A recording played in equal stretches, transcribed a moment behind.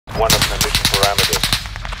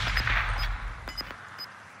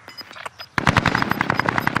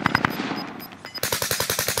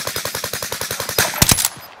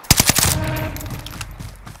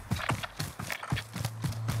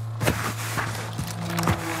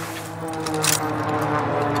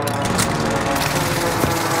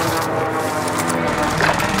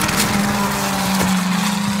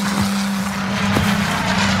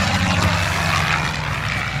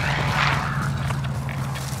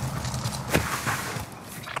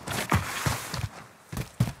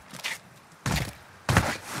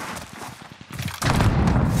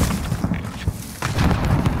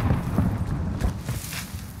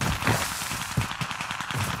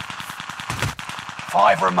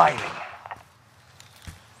5 remaining.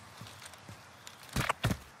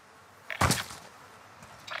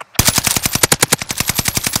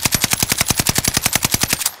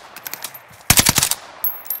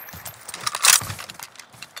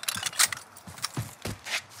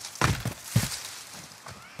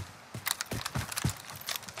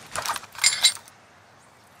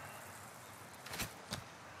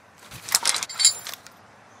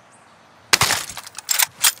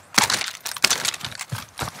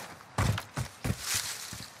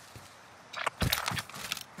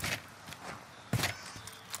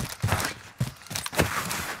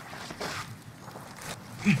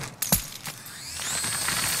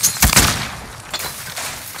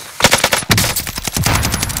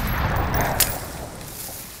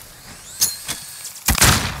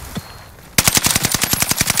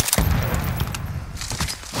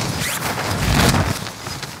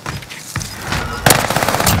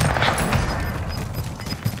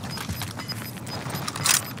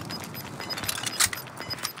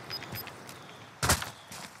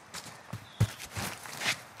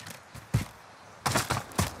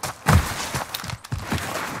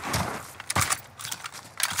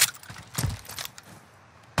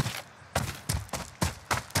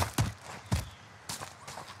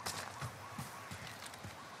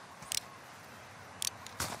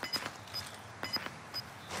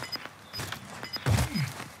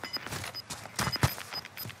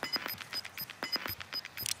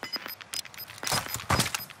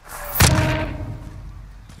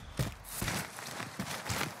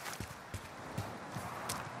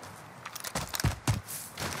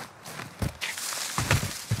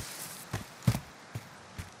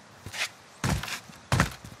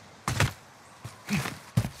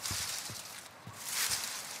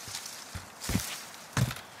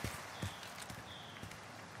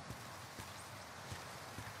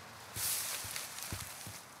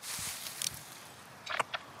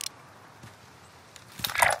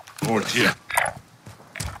 Report here.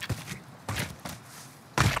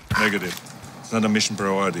 Negative. It's not a mission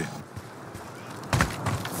priority.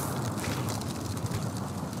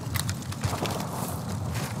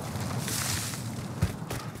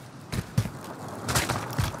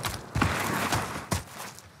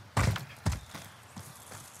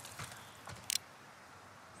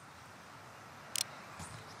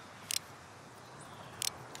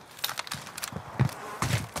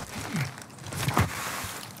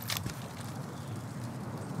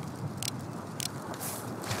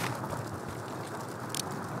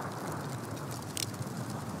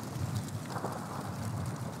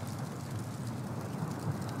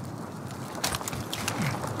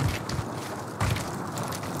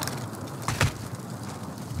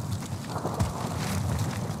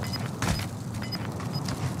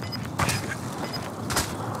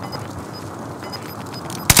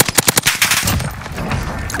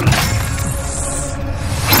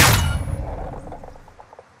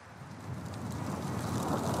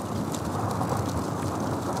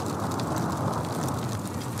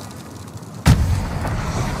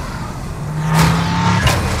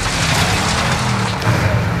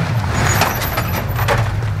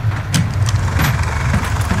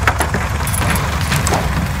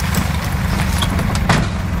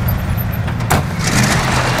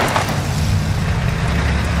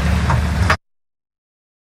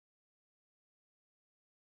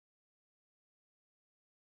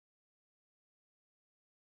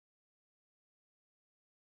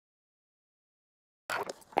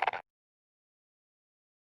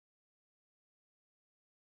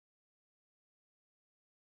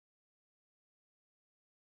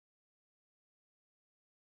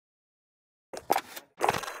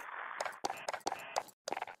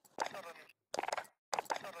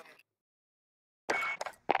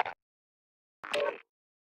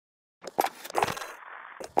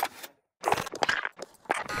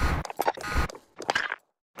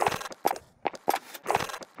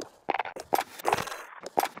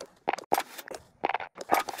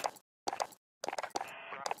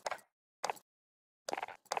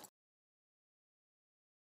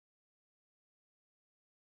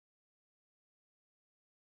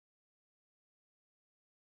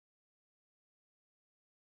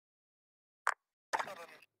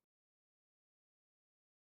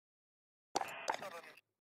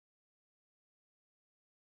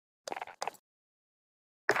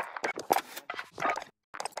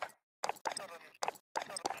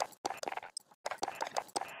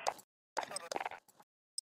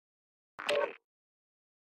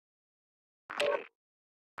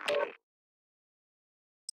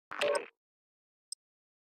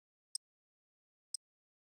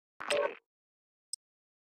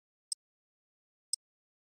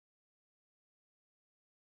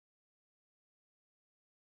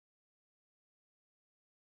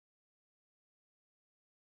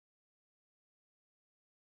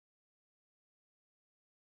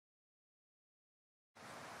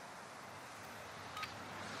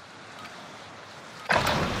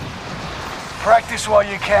 Practice while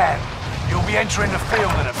you can. You'll be entering the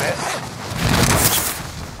field in a bit.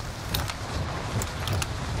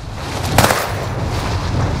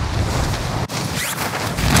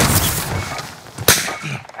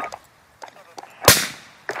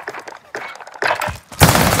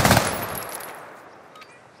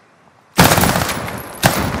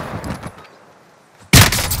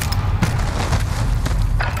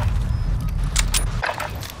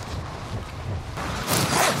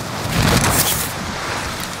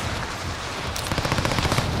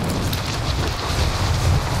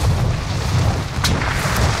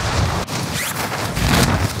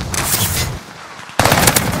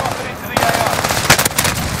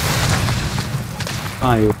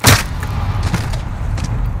 Caiu.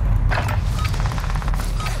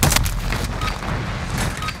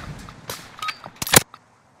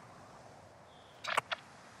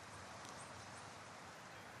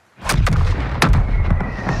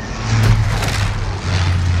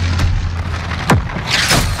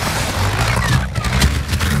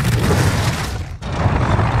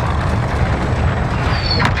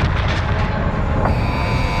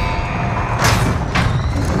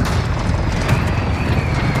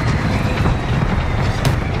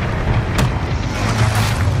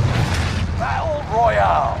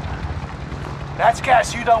 That's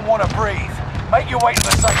gas you don't want to breathe. Make your way to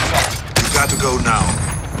the safe zone. You got to go now.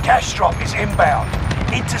 Cash drop is inbound.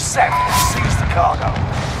 Intercept and seize the cargo.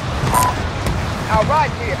 I'll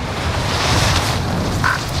ride here.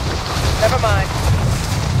 Never mind.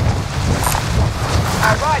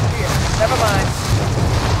 I'll ride here. Never mind.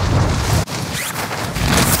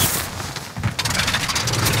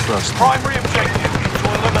 Trust me. Primary objective is to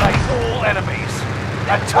eliminate all enemies.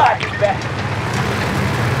 Attack! Back.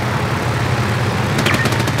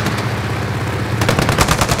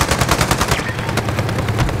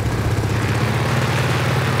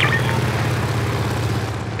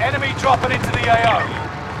 Enemy dropping into the AO.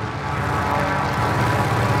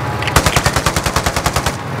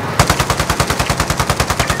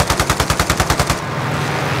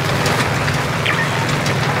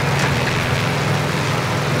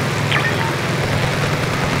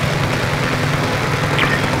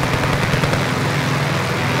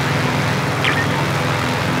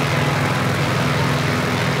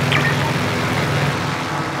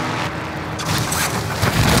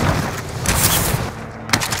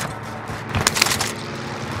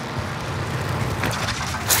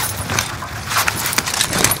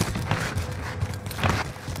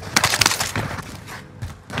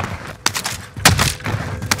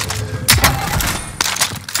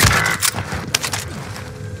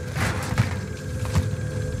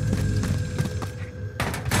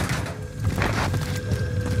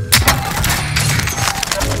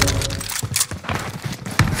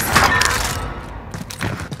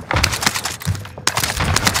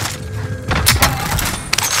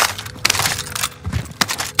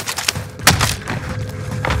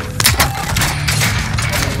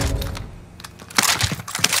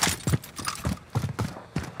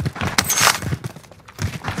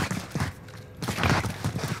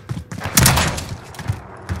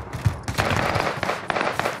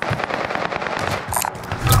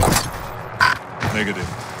 Negative.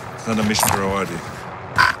 It's not a mission priority.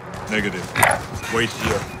 Negative. Wait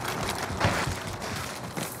here.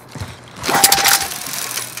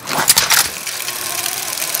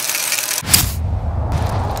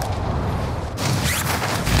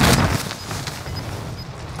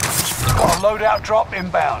 Got a loadout drop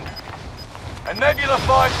inbound. A Nebula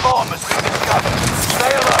 5 bomb has been discovered.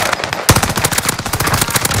 Stay alert.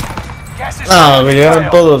 Gas is Ah, me llegaron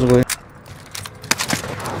todos, güey.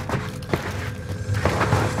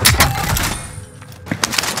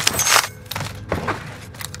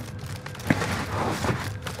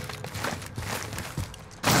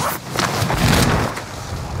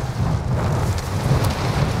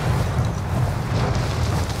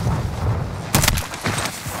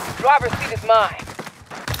 Driver's seat is mine.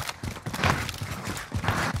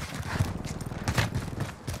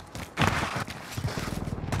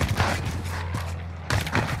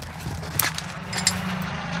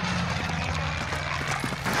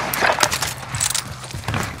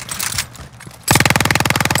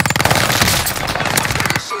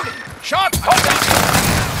 Shot! Contact!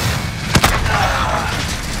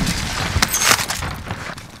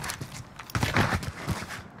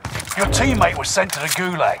 Your teammate was sent to the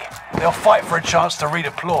Gulag. They'll fight for a chance to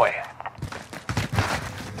redeploy.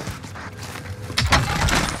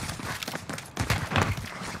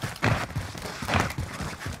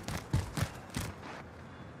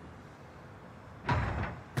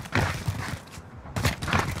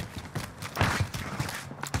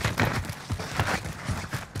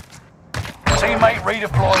 Teammate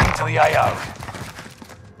redeploying to the AO.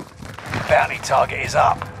 Bounty target is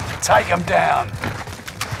up. Take them down.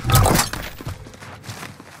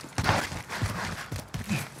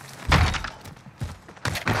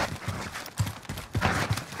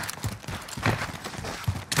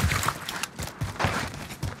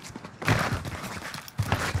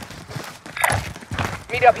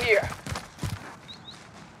 Meet up here.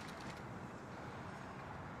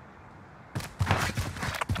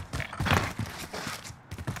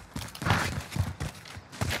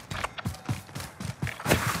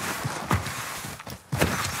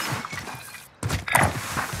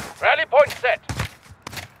 Rally point set.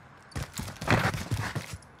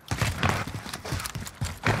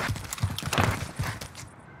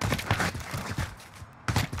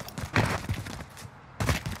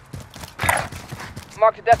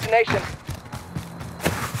 Mark the destination.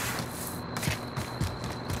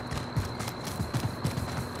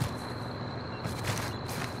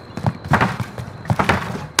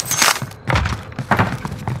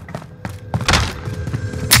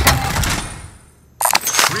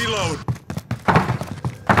 Reload.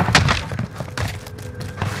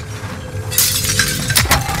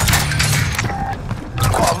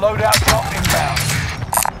 Got a loadout drop inbound.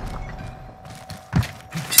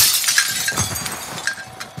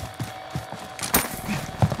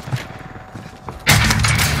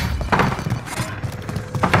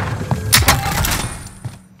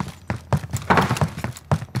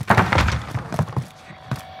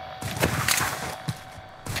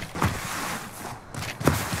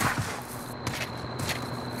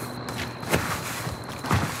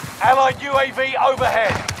 Allied UAV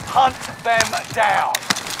overhead. Hunt them down.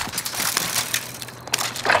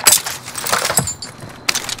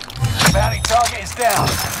 Bounty target is down.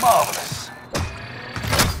 Marvelous.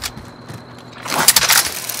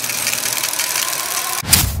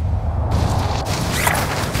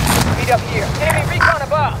 Meet up here. Enemy recon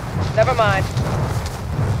above. Never mind.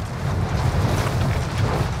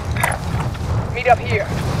 Meet up here.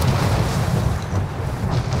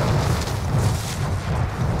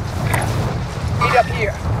 Meet up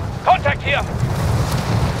here. Contact here.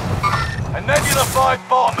 A Nebula 5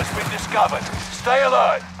 bomb has been discovered. Stay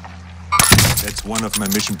alert. That's one of my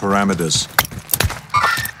mission parameters.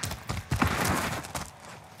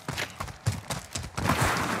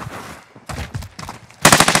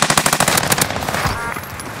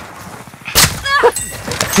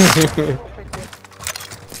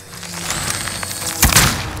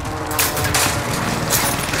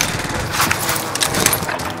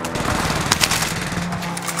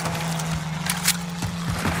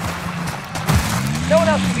 No one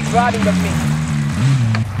else should be driving but me.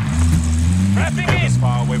 Trapping in! As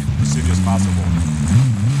far away from the city as possible.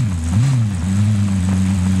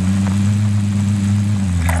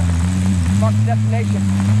 Mark the destination.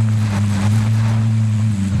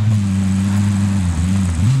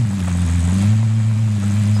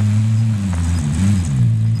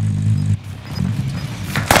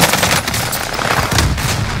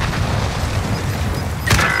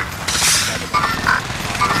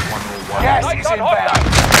 Gas is inbound.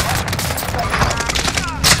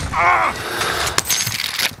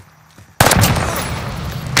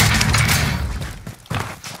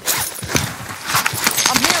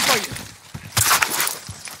 I'm here for you.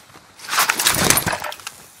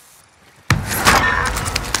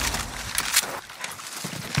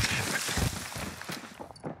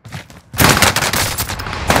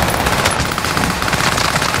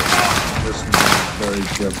 Listen very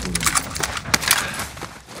carefully.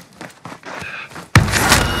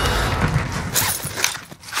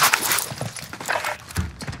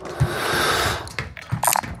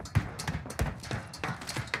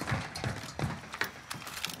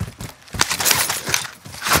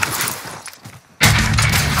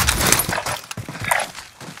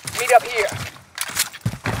 Meet up here.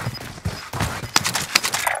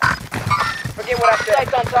 Forget what I said.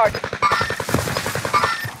 Sights on target.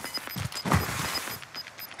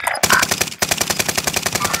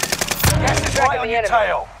 Gas is right on your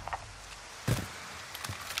tail.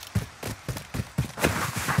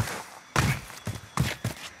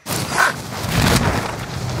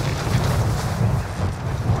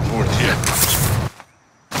 North here.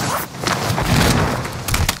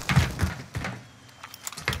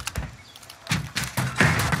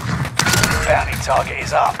 Bounty target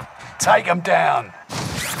is up. Take them down.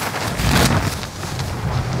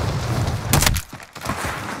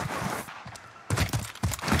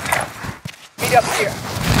 Meet up here.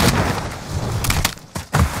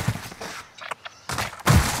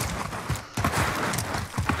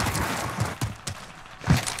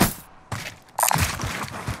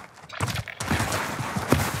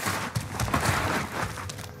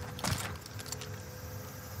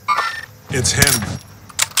 It's him.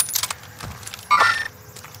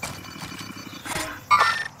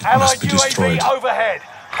 Allied be UAV destroyed. overhead.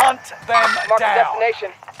 Hunt them Mark the down.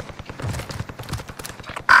 destination.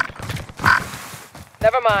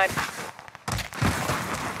 Never mind.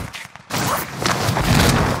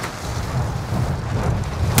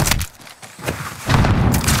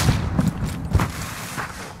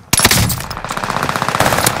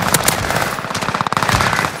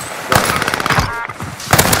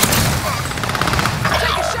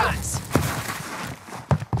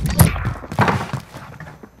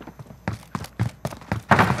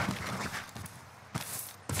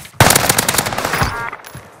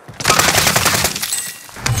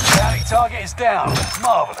 Target is down.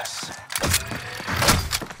 Marvelous.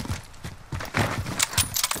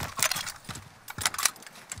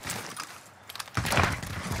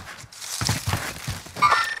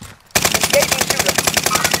 Engaging shooter.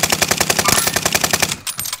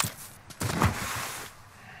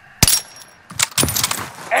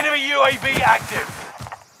 Enemy UAV active.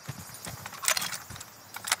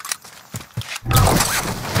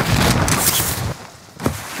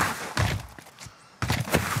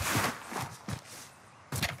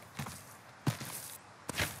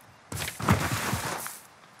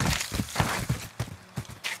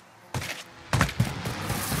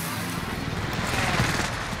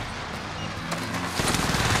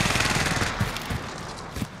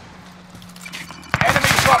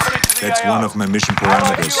 That's one of my mission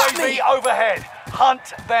Allied parameters. UAV overhead. Hunt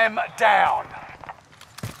them down.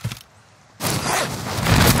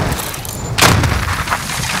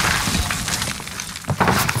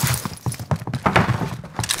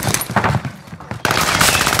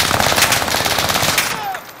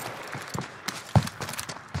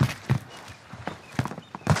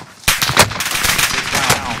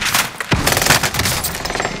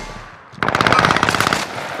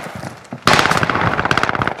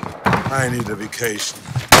 I need a vacation.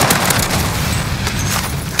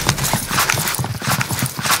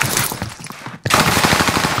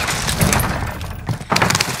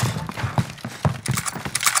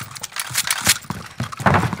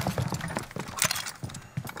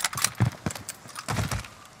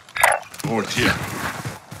 Over here.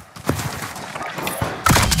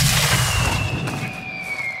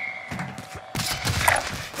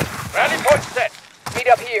 Rally point set. Meet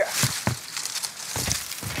up here.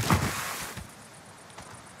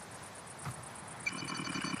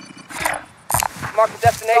 Mark the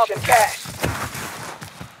destination. Cash.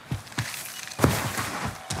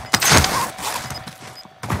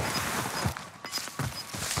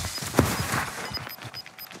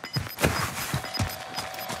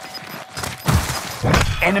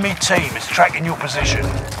 Enemy team is tracking your position.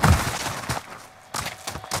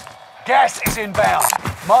 Gas is inbound.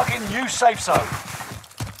 Marking new safe zone.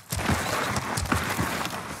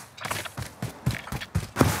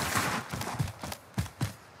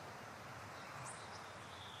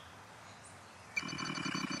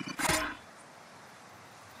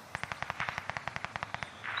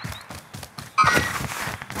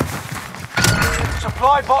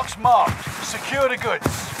 Supply box marked. Secure the goods.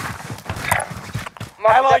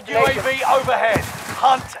 Mark Allied the destination. UAV overhead.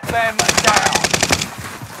 Hunt them down.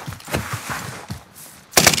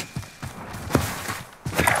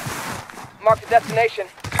 Mark the destination.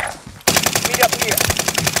 Meet up here.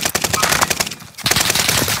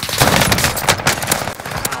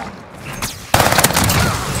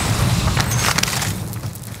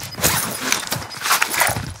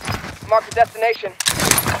 Mark the destination.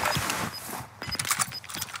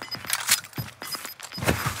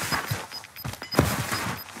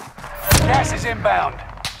 Gas is inbound.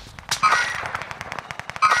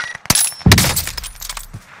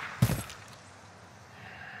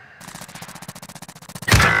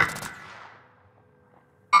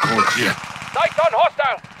 Over here. Sights on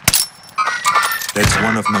hostile. That's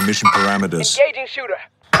one of my mission parameters. Engaging shooter.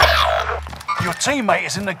 Your teammate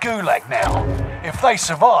is in the gulag now. If they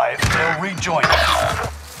survive, they'll rejoin us.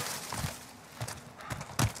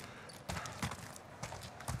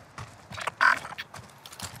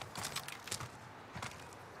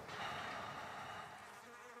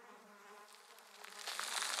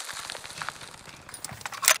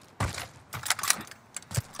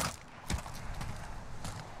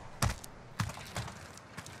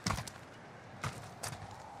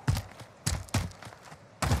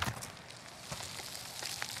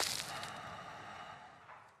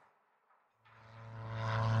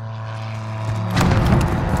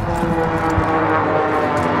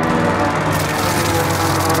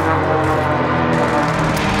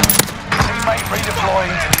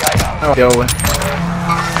 Redeploying to the AO. Yo, güey.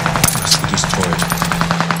 Must be destroyed.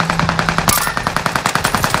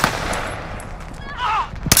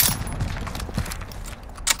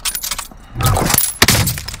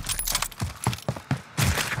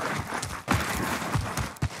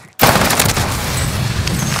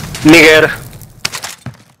 Nigger.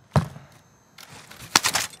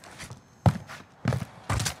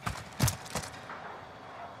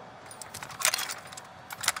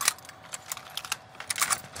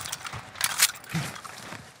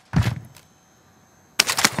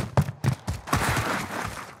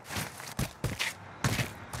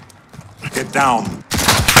 Get down.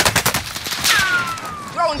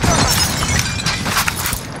 Throwing thermite.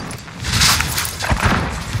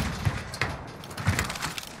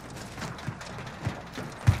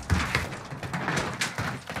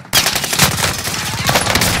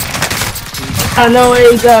 Ah, no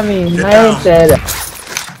way, dummy. Get I down. ain't dead.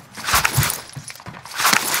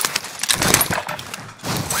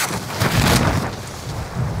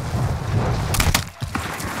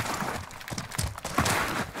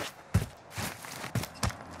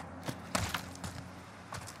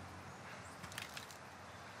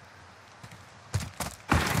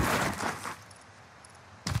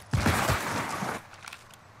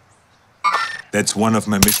 That's one of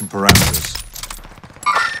my mission parameters.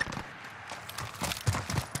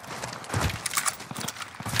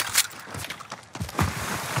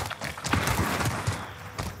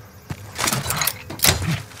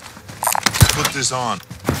 Put this on.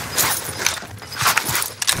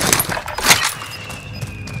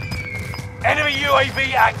 Enemy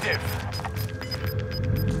UAV active.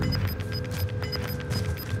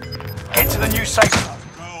 Get to the new safe zone.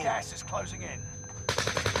 Go. Gas is closing in.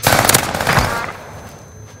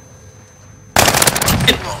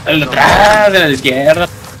 Atrás, de la izquierda.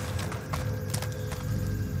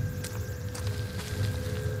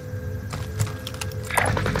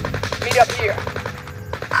 Meet up here.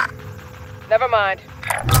 Never mind.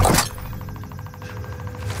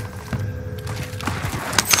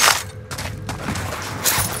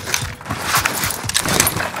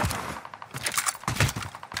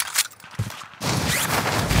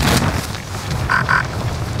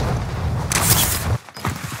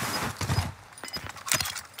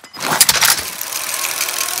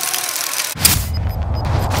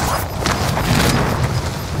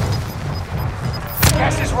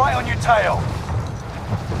 Gas is right on your tail.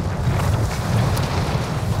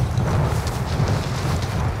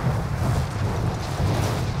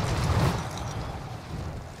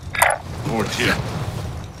 North here.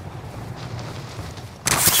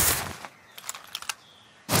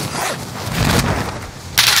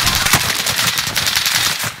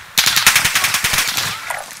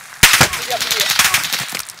 Meet up here.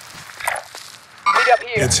 Meet up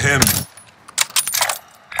here. It's him.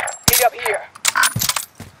 Meet up here.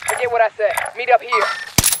 Forget what I said. Meet up here.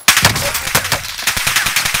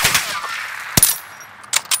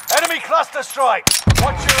 Enemy cluster strike.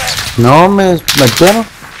 Watch your head. No, me metieron.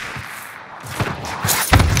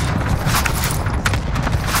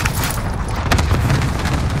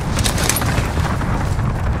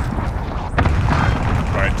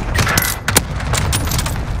 Right.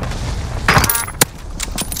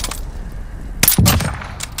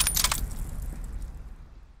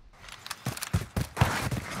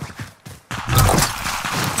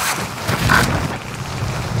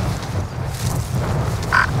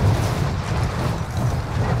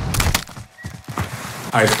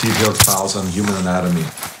 I have detailed files on human anatomy.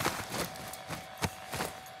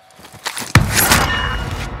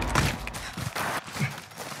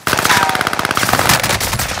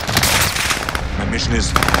 My mission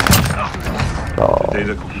is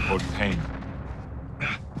data to report pain.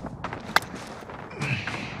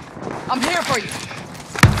 I'm here for you.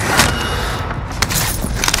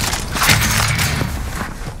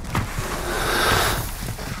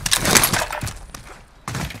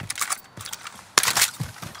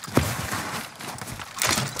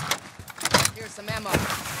 Here's some ammo.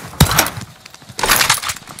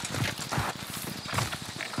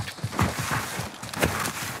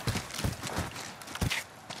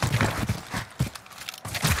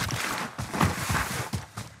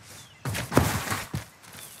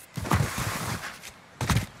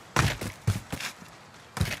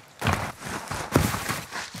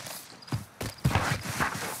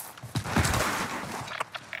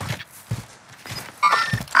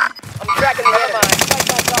 I'm tracking the enemy.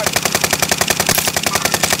 Sights on target.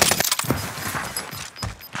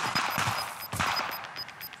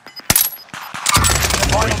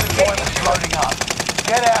 Final deployment is loading up.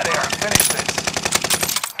 Get out there and finish this.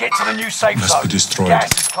 Get to the new safe Must zone. be destroyed.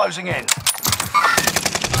 Gas is closing in.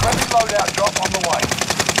 Friendly loadout drop on the way.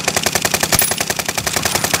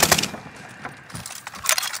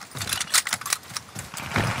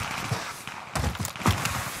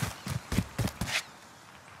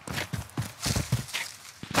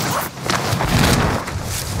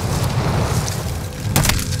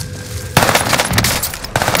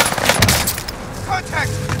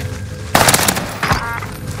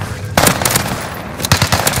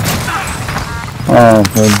 Oh,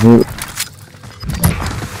 dude.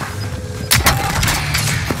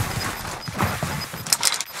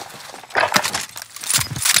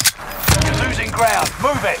 You're losing ground.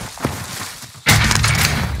 Move it.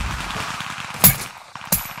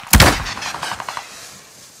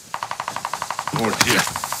 Forward here.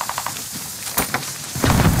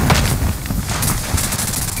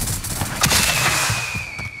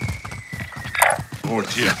 Forward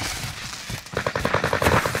here.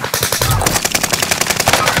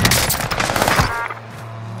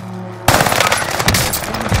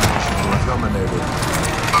 Dominated.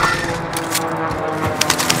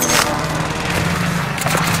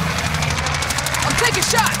 I'm taking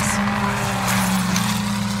shots!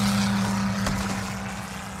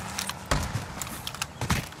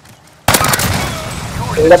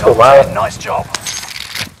 You're in the top 10. Nice job.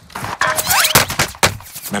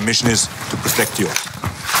 My mission is to protect you.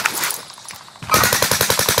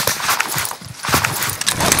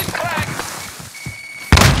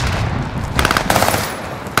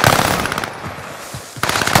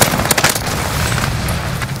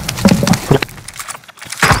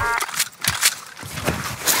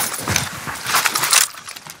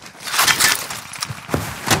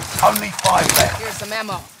 Only 5 left. Here's some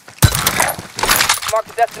ammo. Mark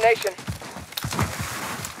the destination.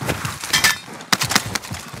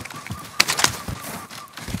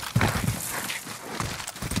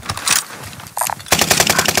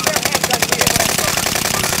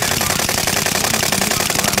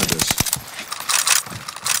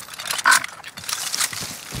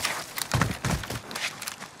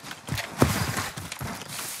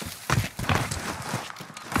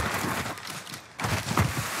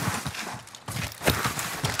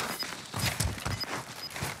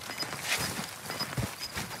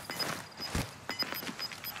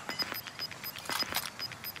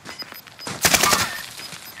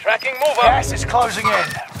 Tracking mover. Gas is closing in.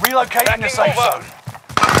 Relocating the safe zone.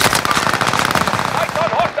 Lights on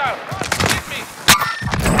hostile. Hit me.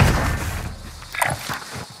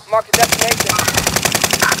 Mark the destination.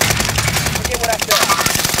 Forget what I said.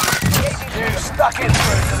 You stuck it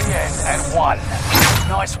through to the end and won.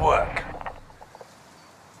 Nice work.